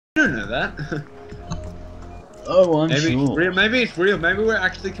You don't know that. Oh, I'm maybe sure. It's real. Maybe it's real. Maybe we're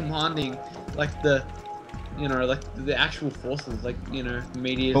actually commanding, like the, like the actual forces, like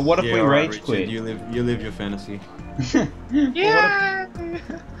meteors. But what if we rage Richard, quit? You live your fantasy. Yeah.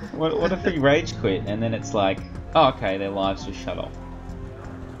 What if we rage quit and then it's like, oh, okay, their lives just shut off.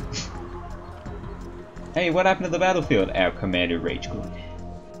 Hey, what happened to the battlefield? Our commander rage quit.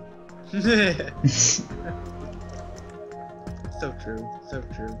 So true. So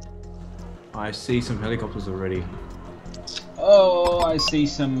true. I see some helicopters already. Oh, I see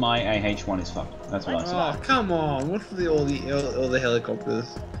some. My AH1 is fucked. That's what I see. Oh come on! What's for all the helicopters?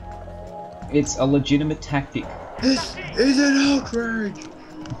 It's a legitimate tactic. This is an outrage.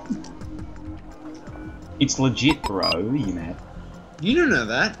 It's legit, bro. You mad? You don't know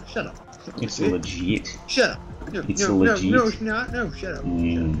that. Shut up. It's legit. Shut up. No, It's no, legit. No, it's not. No, shut up.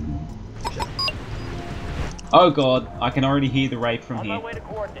 Shut up. Oh god, I can already hear the rape from here.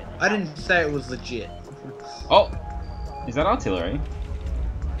 I didn't say it was legit. Oh! Is that artillery?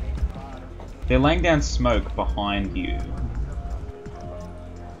 They're laying down smoke behind you.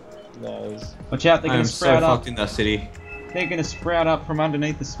 Lols. Watch out, they're I gonna am so sprout up. fucked in that city. They're gonna sprout up from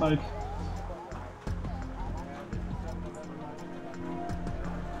underneath the smoke.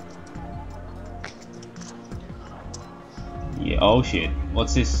 Yeah, oh shit.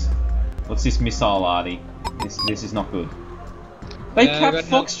 What's this? What's this missile arty? This is not good. They capped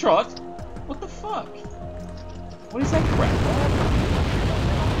Foxtrot? What the fuck? What is that crap?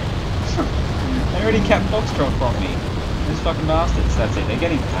 They already capped Foxtrot from me. Those fucking bastards. That's it. They're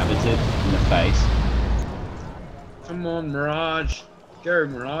getting habited in the face. Come on, Mirage. Go,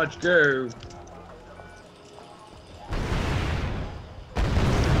 Mirage, go.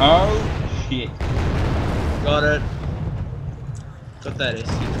 Oh shit. Got it. Got that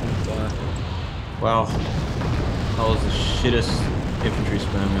SC-25. Wow. That was the shittest infantry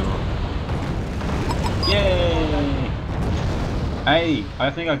spam ever. Yay! Hey, I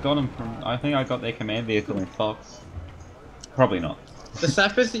think I got them from. I think I got their command vehicle in Fox. Probably not. The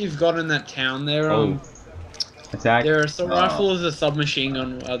sappers that you've got in that town there, Attack. their assault rifle is a submachine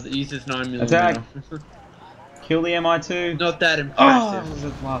gun that uses 9mm. Attack. Kill the MI2. Not that Oh, impressive. that was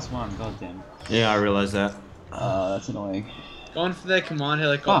the last one. God damn. Yeah, I realized that. That's annoying. Going for their command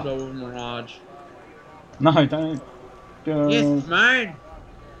helicopter with Mirage. No, don't. Yes, mine.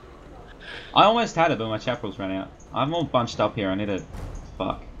 I almost had it, but my chaparrals ran out. I'm all bunched up here. I need to.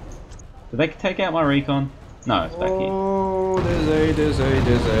 Fuck. Did they take out my recon? No, it's back here. Oh, there's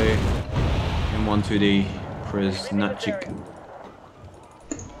a. M12D Prez nut chicken.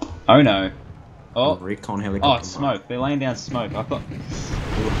 Oh no. Oh. Recon helicopter. Oh, it's smoke. They're laying down smoke. I thought.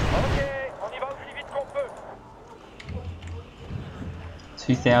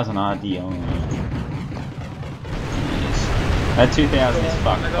 2000 RD. Oh. That 2000 is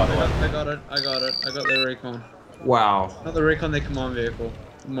fucked, by the way. I got it. I got their recon. Wow. Not the recon, their command vehicle.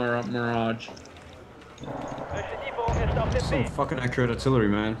 Mirage. Some fucking accurate artillery,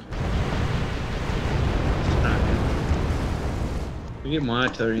 man. We get my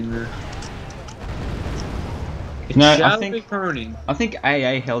artillery in there. It No, shall be burning. I think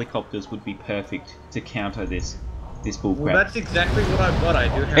AA helicopters would be perfect to counter this bullcrap. Well, that's exactly what I've got. I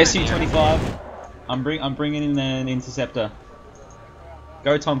do have SC-25. I'm bringing in an interceptor.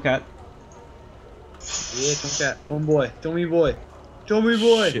 Go Tomcat. Yeah, Tomcat. Tomboy. Tommy boy. Tommy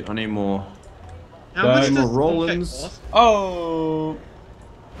boy. Shit, I need more. How much more does Rollins. Tomcat cost? Oh.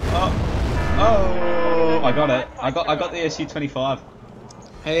 Oh. I got it. I got the SC-25.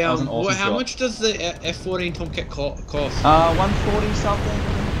 Hey, That was an awesome how shot. much does the F-14 Tomcat cost? 140 something.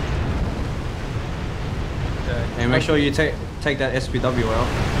 Okay. Hey, make sure you take that SPW out.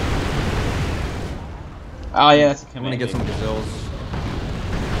 Oh yeah, that's a I'm command. gonna get some gazelles.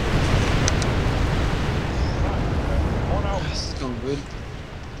 This is going good.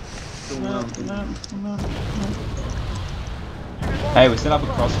 Hey, we set up a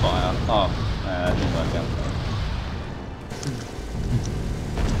crossfire. Oh, that didn't work out.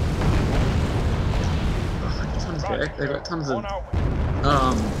 They got tons of.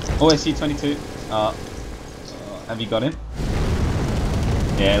 Oh, SC-22. Have you got him?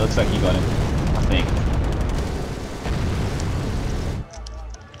 Yeah, it looks like you got him. I think.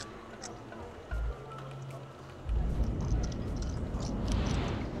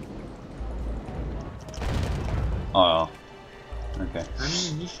 Oh. Okay.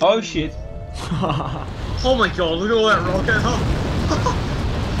 Oh shit. Oh my god, look at all that rocket.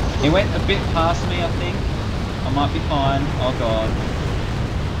 It went a bit past me, I think. I might be fine. Oh god.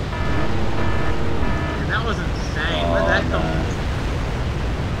 That was insane. Where'd that come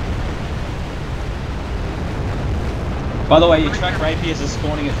from? By the way, your track rapiers are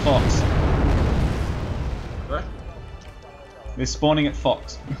spawning at Fox. What? They're spawning at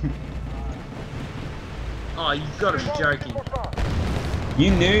Fox. Oh, you've got to be joking.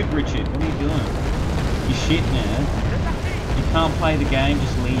 You noob, Richard. What are you doing? You shit, man. You can't play the game,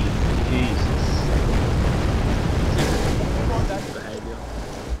 just leave. Jeez. Behavior.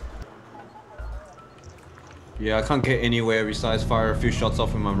 Yeah, I can't get anywhere besides fire a few shots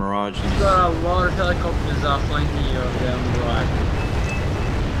off with my Mirage. You've got a lot of helicopters flanking you over there on the right.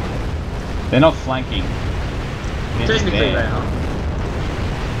 They're not flanking. They're just Technically there. they are.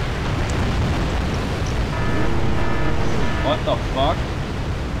 What the fuck?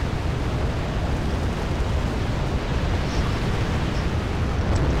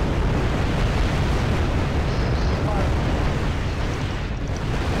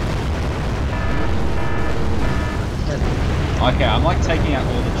 Okay, I'm like taking out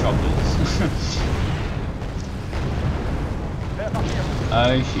all the choppers.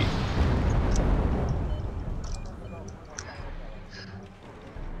 Oh shit.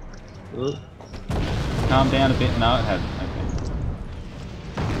 Calm down a bit. No, it hasn't. Okay.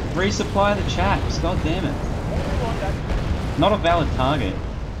 Resupply the chaps. God damn it. Not a valid target.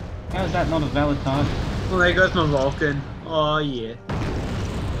 How is that not a valid target? Well, there goes my Vulcan. Oh yeah.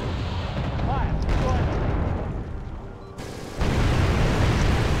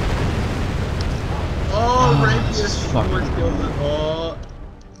 Oh, Rapier almost killed it. Oh,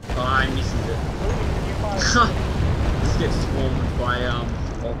 I misses it. This gets swarmed by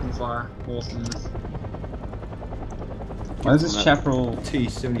Vulcan fire. Awesomeness. Why is this chaparral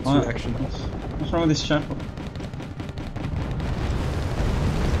T-72 What? action? What's wrong with this chaparral?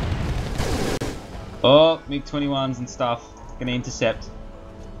 Oh, MiG-21s and stuff. Gonna intercept.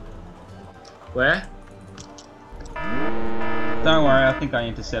 Where? Don't worry, I think I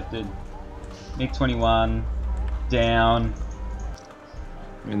intercepted. MiG-21 down.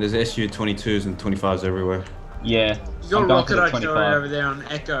 I mean, there's SU-22s and 25s everywhere. Yeah. You got a I'm going for rocket the artillery 25. over there on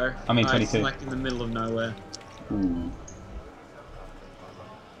Echo. I mean, It's 22. like in the middle of nowhere. Ooh.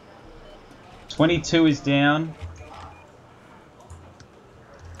 22 is down.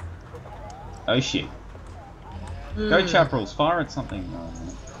 Oh shit. Go chaparrals, fire at something.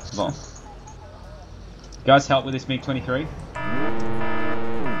 Well. Guys, help with this MiG-23.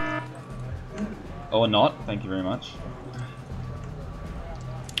 Or not, thank you very much.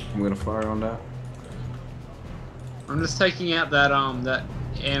 I'm gonna fire on that. I'm just taking out that that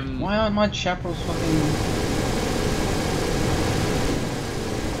M. Why aren't my chaparrals fucking...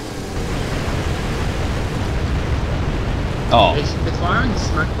 Oh, They're firing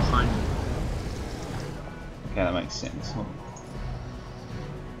smoke behind me. okay, that makes sense.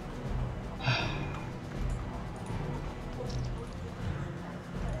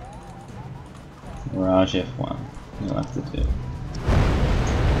 Mirage F1, you'll have to do.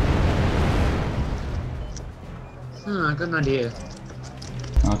 I got an idea.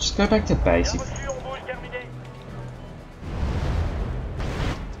 I'll just go back to basic.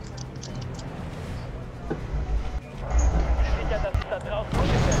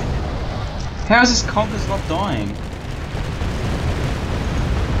 How is this compass not dying?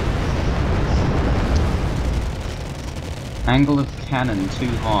 Angle of cannon too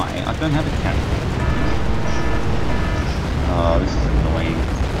high. I don't have a cannon. Oh, this is annoying.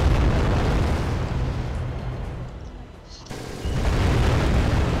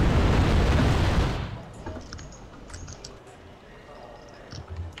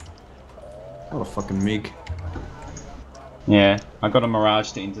 What a fucking MiG. Yeah, I got a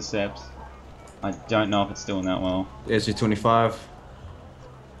Mirage to intercept. I don't know if it's doing that well. SU-25.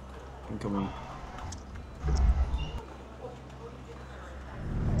 Incoming.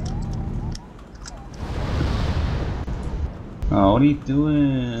 Oh, what are you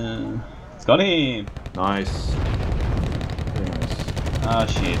doing? Got him! Nice. Very nice. Oh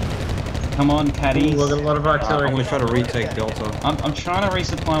shit. Come on, caddies. Ooh, I got a lot of artillery. I'm gonna try to retake Delta. I'm trying to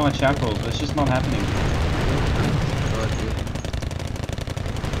resupply my chaparrals, but it's just not happening.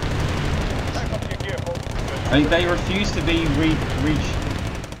 They refuse to be reached.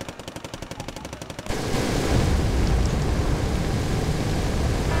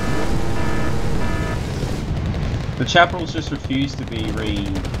 The chaparrals just refuse to be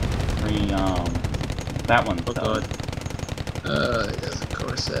that one. Oh god. There's a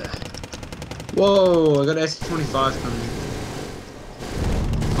Corsair. Whoa, I got S25 coming.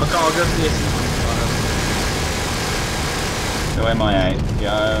 Okay, I'll go for the S25. Go MIA.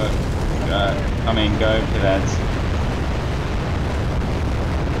 Go. I mean, go cadets.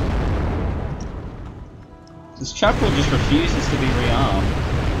 This chaparral just refuses to be rearmed.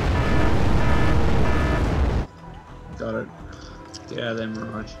 Got it. Get out of there,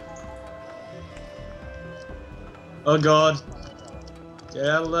 Mirage. Oh god. Get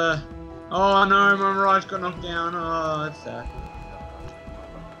out of there. Oh no, my Mirage got knocked down. Oh, that's sad.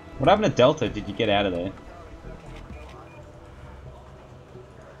 What happened to Delta? Did you get out of there?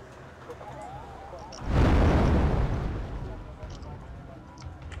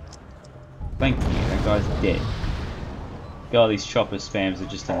 Thank you, that guy's dead. God, these chopper spams are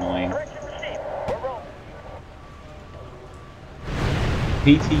just annoying.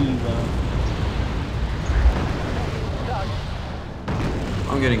 PT1.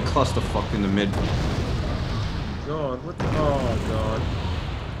 I'm getting clusterfucked in the mid. God, what the? Oh god.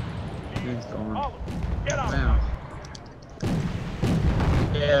 He's gone. Wow.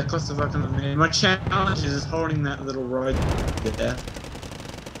 Yeah, clusterfuck in the mid. My challenge is holding that little road there.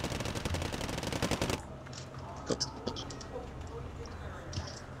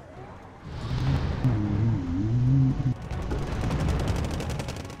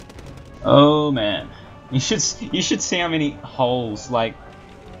 Oh man, you should see how many holes like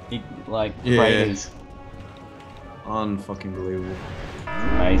craters. Unfucking believable.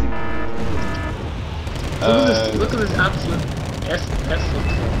 Amazing. Look at this absolute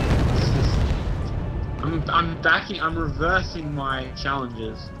I'm reversing my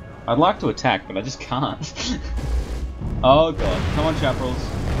challenges. I'd like to attack, but I just can't. Oh god, come on Chaparrals,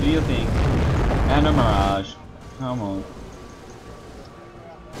 do your thing. And a Mirage, come on.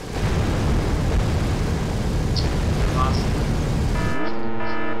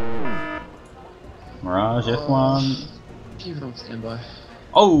 Mirage F1. Keep it on standby.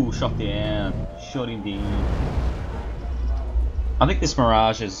 Oh, shot down. Shot him down. I think this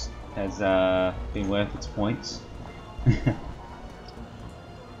Mirage has been worth its points.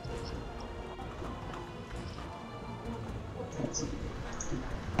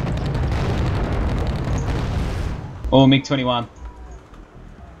 Oh, MiG-21.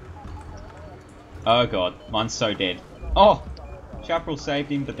 Oh god, mine's so dead. Oh! Chaparral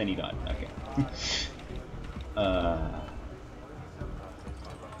saved him, but then he died. Okay.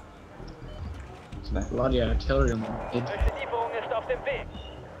 Bloody artillery on my head.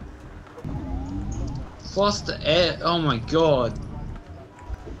 Foster air. Oh my god.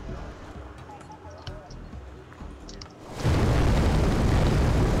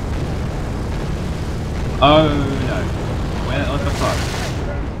 Oh no. What the fuck?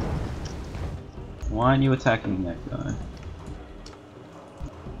 Why aren't you attacking that guy?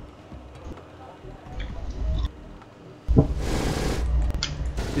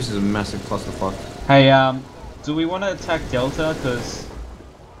 This is a massive clusterfuck. Hey, do we want to attack Delta? Because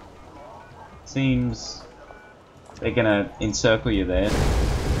seems they're gonna encircle you there.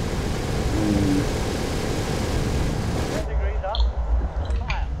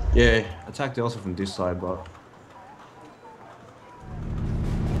 Yeah, attack Delta from this side, but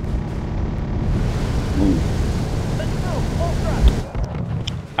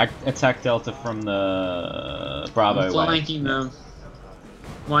attack Delta from the Bravo I'm flanking them.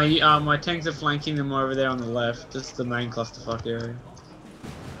 My tanks are flanking them over there on the left. Just the main clusterfuck area.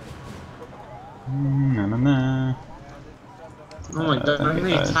 Oh my god, I'm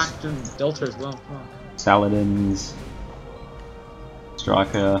getting attacked in Delta as well. Oh. Saladins.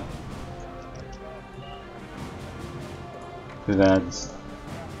 Striker. Vivads.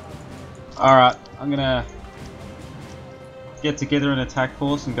 Alright, I'm gonna get together an attack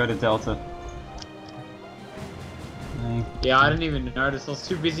force and go to Delta. Yeah, I didn't even notice. I was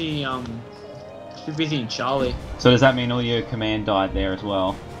too busy in Charlie. So does that mean all your command died there as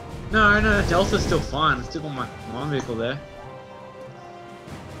well? No, Delta's still fine. I still got my command vehicle there.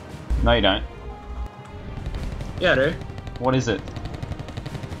 No, you don't. Yeah, I do. What is it?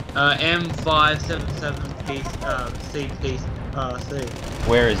 M577 piece, C piece, C.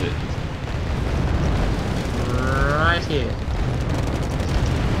 Where is it? Right here.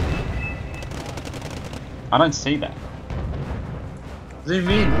 I don't see that. Zoom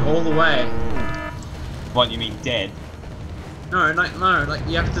in all the way. What, you mean dead? No, like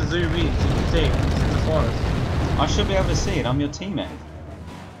you have to zoom in so you can see it. It's in the forest. I should be able to see it. I'm your teammate.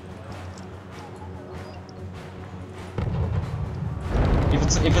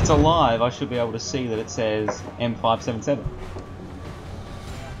 If it's alive, I should be able to see that it says M577.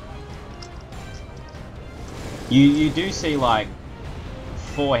 You do see like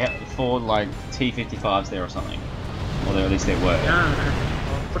four like T55s there or something, or at least there were. Yeah, I don't know.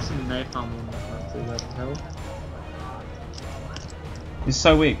 I'll put some napalm on that. See that help. It's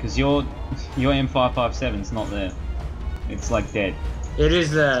so weird because your M557's not there. It's like dead. It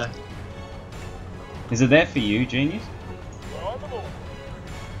is there. Is it there for you, Genius?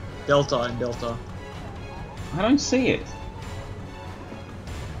 Delta and Delta. I don't see it.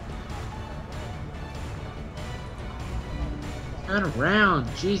 Turn around,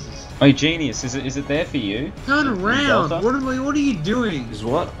 Jesus. Oh, Genius, is it there for you? Turn In around. Delta? What are you doing? Is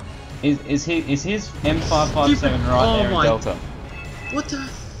what? Is his M557 right there in my- Delta? What the?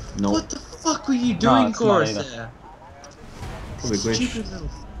 No. What the fuck were you doing, it's not Chorus? either. There? Probably glitch. Stupid little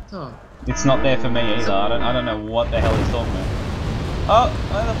fuck. It's not there for me either. I don't know what the hell he's talking about. Oh,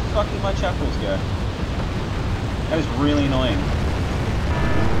 where the fuck did my chapels go? That is really annoying.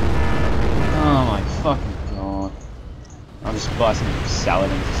 Oh my fucking god. I'll just buy some salad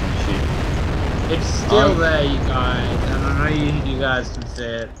into some shit. It's still there, you guys, and I know you guys can see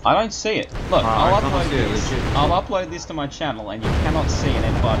it. I don't see it. Look, I I'll can't upload see it, this. legit. I'll upload this to my channel, and you cannot see an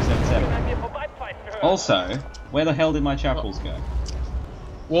M577. Also, where the hell did my chapels go?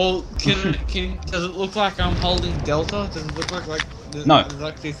 Well, does it look like I'm holding Delta? Does it look like No.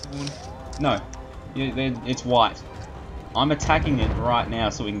 this one? No, it's white. I'm attacking it right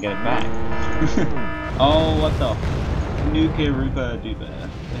now so we can get it back. Oh, what the? Nuka Rupa Duper. What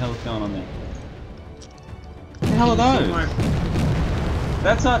the hell's going on there? What the hell are those?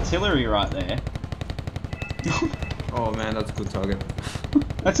 That's artillery right there. Oh man, that's a good target.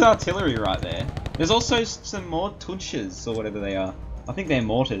 That's artillery right there. There's also some more tunches or whatever they are. I think they're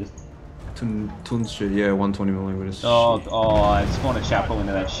mortars. Tunsche, yeah, 120mm. Oh, I spawned a chapel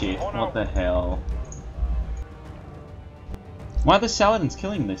into that shit. What the hell? Why are the Saladins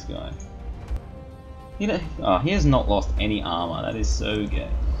killing this guy? He has not lost any armor. That is so gay.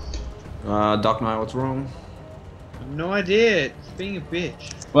 DarkKnight, what's wrong? No idea. It's being a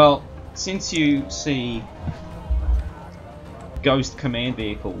bitch. Well, since you see ghost command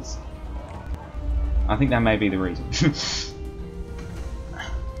vehicles, I think that may be the reason.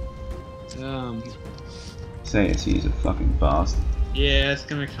 CSU's a fucking bastard. Yeah, it's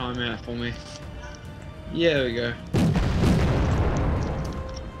gonna time out for me. Yeah, there we go.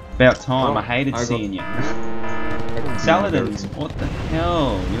 About time, Oh, I hated I got- seeing you. Saladins, what the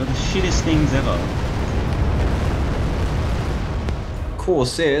hell? You're the shittest things ever.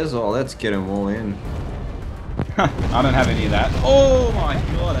 Corsairs, oh, let's get them all in. I don't have any of that. Oh my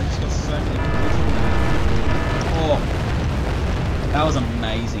god, I just got so many. Oh, that was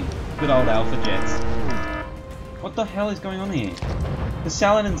amazing. Good old Alpha Jets. What the hell is going on here? The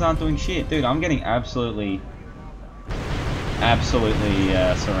Saladins aren't doing shit. Dude, I'm getting absolutely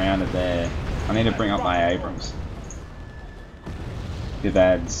surrounded there. I need to bring up my Abrams. Give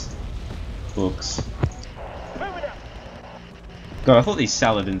ads. Books. God, I thought these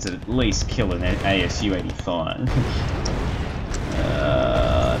Saladins would at least kill an ASU-85.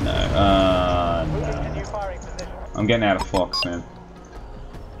 No. I'm getting out of Fox, man.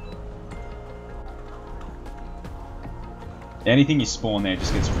 Anything you spawn there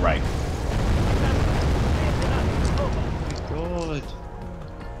just gets raped. Oh my god.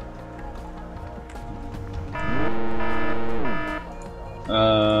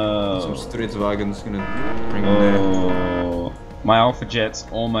 Some Stridswagens gonna bring them there. Oh, my Alpha Jet's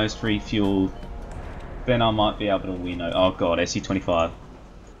almost refueled. Then I might be able to win. Oh god, SU-25.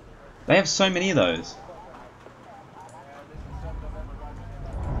 They have so many of those.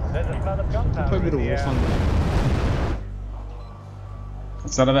 Put a bit of War Thunder.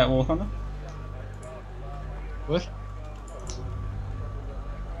 What's that about War Thunder? What?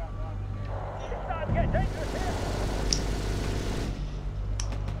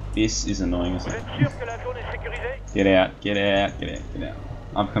 This is annoying as hell. Get out, get out, get out, get out.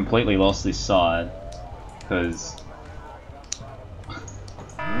 I've completely lost this side because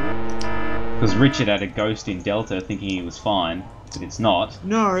Richard had a ghost in Delta thinking he was fine, but it's not.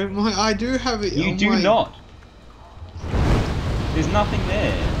 No, I do have it. You do not. There's nothing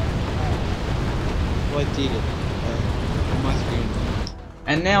there. Well, I did it. On my screen.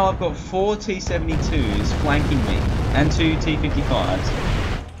 And now I've got 4 T-72s flanking me and 2 T-55s.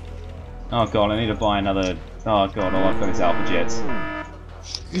 Oh god, I need to buy another. Oh god, all I've got is Alpha Jets.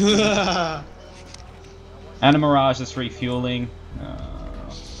 And a Mirage that's refueling.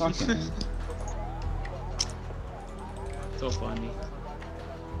 Fucking. So funny.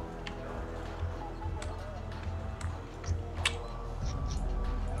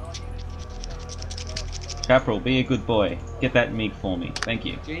 Chaparral, be a good boy. Get that MiG for me. Thank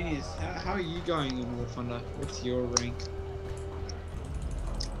you. Genius, how are you going in War Thunder? What's your rank?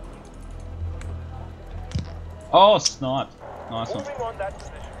 Oh, sniped. Nice one.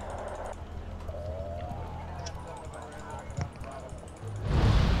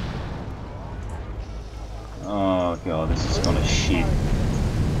 Oh god, this has gone to shit.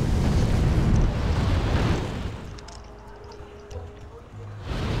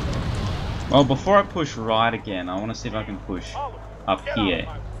 Well, before I push right again, I want to see if I can push up here.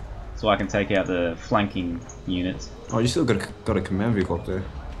 so I can take out the flanking units. Oh, you still got a command vehicle up there.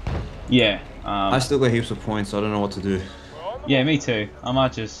 Yeah. I still got heaps of points, so I don't know what to do. Yeah, me too. I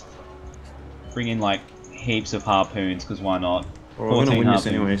might just bring in like heaps of harpoons, because why not? Well, we're gonna win this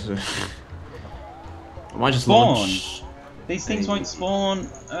anyway, so... I might just launch... These things won't spawn.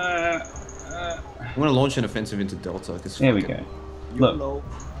 I'm gonna launch an offensive into Delta. Cause there we go. Look,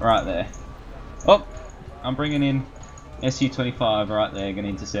 right there. Oh, I'm bringing in Su-25 right there, gonna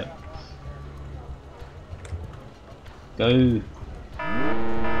intercept. Go.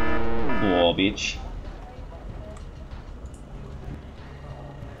 Poor bitch.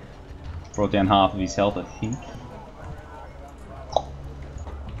 Brought down half of his health, I think.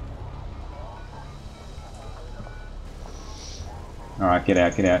 Alright, get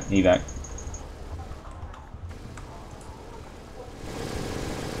out, evac.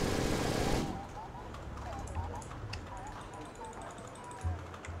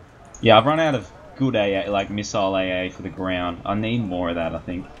 Yeah, I've run out of good AA, like missile AA for the ground. I need more of that, I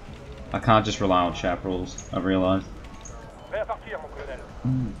think. I can't just rely on chaparrals, I've realised.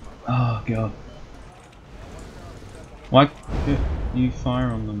 Oh god. Why could you fire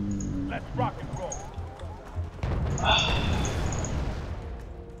on them? Let's rock and roll.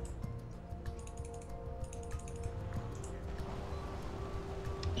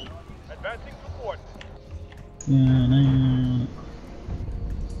 Advancing support.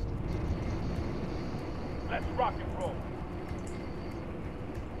 Let's rock and roll.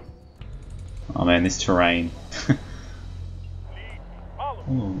 Oh man, this terrain. Lead, follow.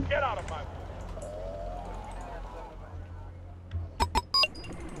 Get out of my way.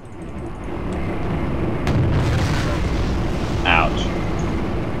 Ouch.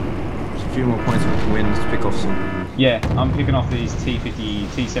 Just a few more points with the wins to pick off some. Yeah, I'm picking off these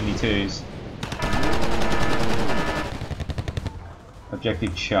T-50, T-72s.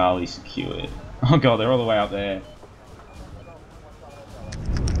 Objective Charlie secured. Oh god, they're all the way up there.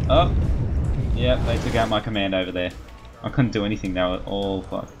 Oh, yeah, they took out my command over there. I couldn't do anything, they were all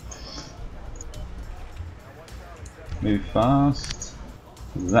fucked. Move fast.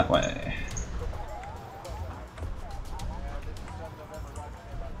 That way.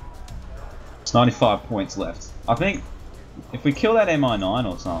 It's 95 points left. I think if we kill that MI9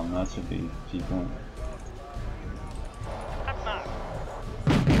 or something, that should be a few points.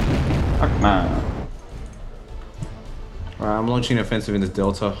 Fuck man. Alright, I'm launching an offensive into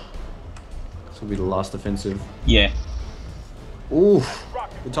Delta. This will be the last offensive. Yeah. Ooh,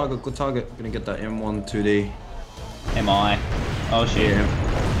 good target, good target. Gonna get that M1 2D. MI. Oh shit. Yeah.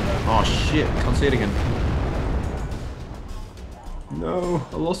 Oh shit, can't see it again. No,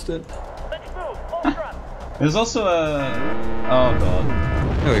 I lost it. There's also a... Oh god.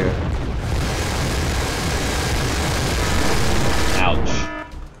 Hell yeah. Ouch.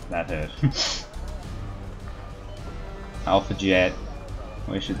 That hurt. Alpha Jet.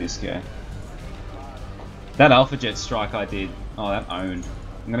 Where should this go? That Alpha Jet strike I did. Oh, that owned.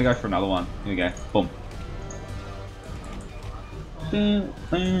 I'm gonna go for another one. Here we go. Boom.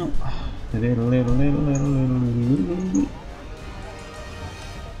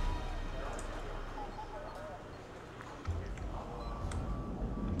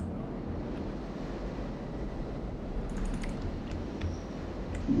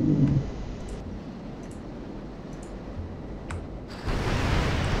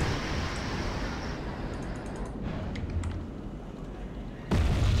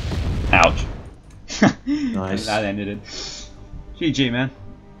 Ouch. Nice. That ended it. GG, man.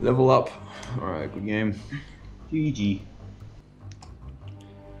 Level up. Alright, good game. GG.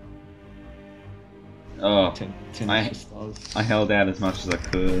 Oh, 10 I held out as much as I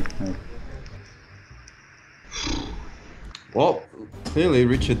could. Well, clearly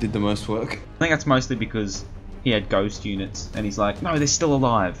Richard did the most work. I think that's mostly because he had ghost units, and he's like, no, they're still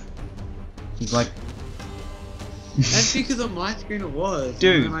alive. He's like, That's because on my screen it was.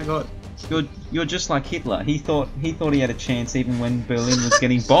 Dude. And then I got... you're just like Hitler. He thought he had a chance even when Berlin was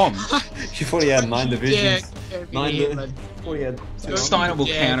getting bombed. You thought he had 9 divisions. Yeah, Thought he had Steiner will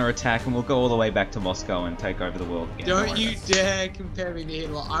Yeah. counterattack, and we'll go all the way back to Moscow and take over the world again. Don't you dare compare me to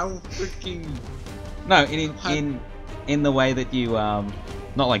Hitler. I will freaking... No, in the way that you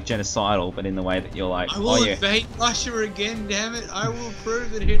not like genocidal, but in the way that you're like, I will oh yeah, invade Russia again, damn it. I will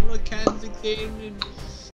prove that Hitler can succeed in